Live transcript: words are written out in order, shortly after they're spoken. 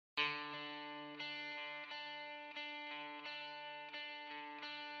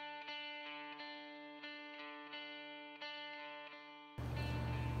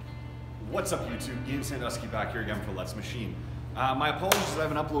What's up YouTube? Ian Sandusky back here again for Let's Machine. My apologies, I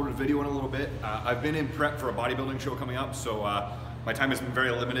haven't uploaded a video in a little bit. I've been in prep for a bodybuilding show coming up, so my time has been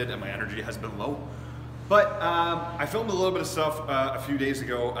very limited and my energy has been low. But I filmed a little bit of stuff a few days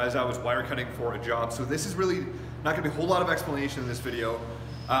ago as I was wire cutting for a job, so this is really not going to be a whole lot of explanation in this video.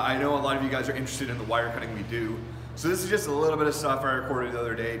 I know a lot of you guys are interested in the wire cutting we do, so this is just a little bit of stuff I recorded the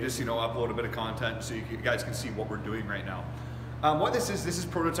other day, just upload a bit of content so you guys can see what we're doing right now. What this is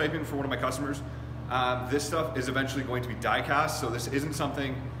prototyping for one of my customers. This stuff is eventually going to be die cast, so this isn't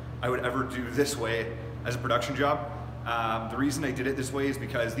something I would ever do this way as a production job. The reason I did it this way is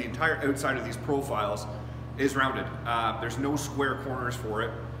because the entire outside of these profiles is rounded. There's no square corners for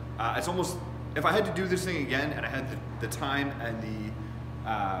it. It's almost, if I had to do this thing again and I had the time and the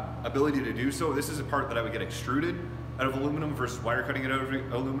ability to do so, this is a part that I would get extruded out of aluminum versus wire cutting it out of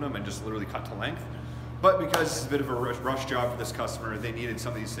aluminum and just literally cut to length. But because it's a bit of a rush job for this customer, they needed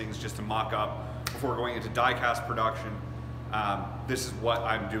some of these things just to mock up before going into die cast production. This is what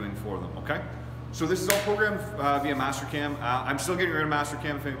I'm doing for them, okay? So this is all programmed via Mastercam. I'm still getting rid of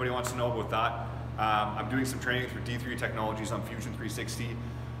Mastercam if anybody wants to know about that. I'm doing some training through D3 Technologies on Fusion 360.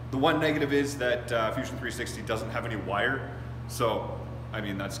 The one negative is that Fusion 360 doesn't have any wire. So, I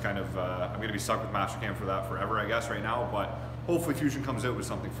mean, that's kind of, I'm gonna be stuck with Mastercam for that forever, I guess, right now, but hopefully Fusion comes out with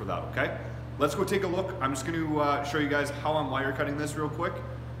something for that, okay? Let's go take a look. I'm just gonna show you guys how I'm wire cutting this real quick,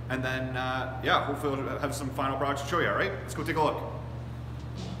 and then, yeah, hopefully I'll have some final products to show you, all right? Let's go take a look.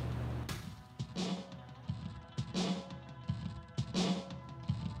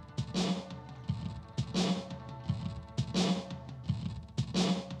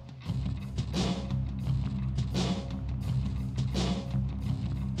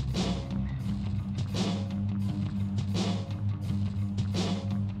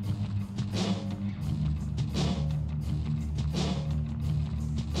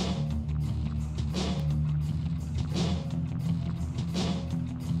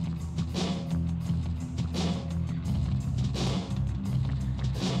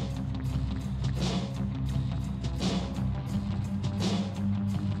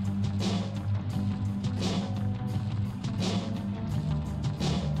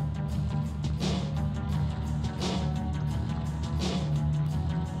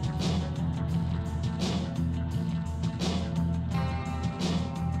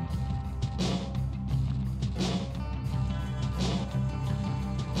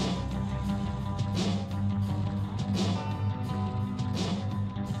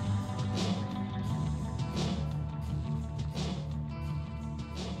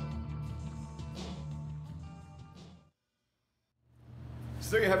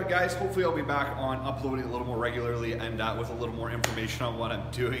 So there you have it, guys. Hopefully I'll be back on uploading a little more regularly and with a little more information on what I'm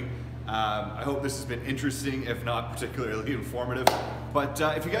doing. I hope this has been interesting, if not particularly informative. But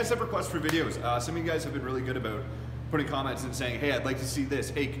if you guys have requests for videos, some of you guys have been really good about putting comments and saying, hey, I'd like to see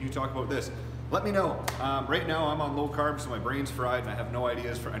this. Hey, can you talk about this? Let me know. Right now I'm on low carb, so my brain's fried and I have no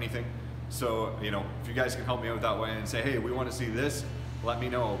ideas for anything. So, if you guys can help me out that way and say, hey, we want to see this, let me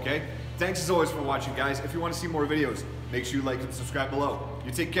know, okay? Thanks as always for watching, guys. If you want to see more videos, make sure you like and subscribe below.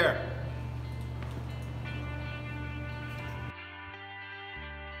 You take care.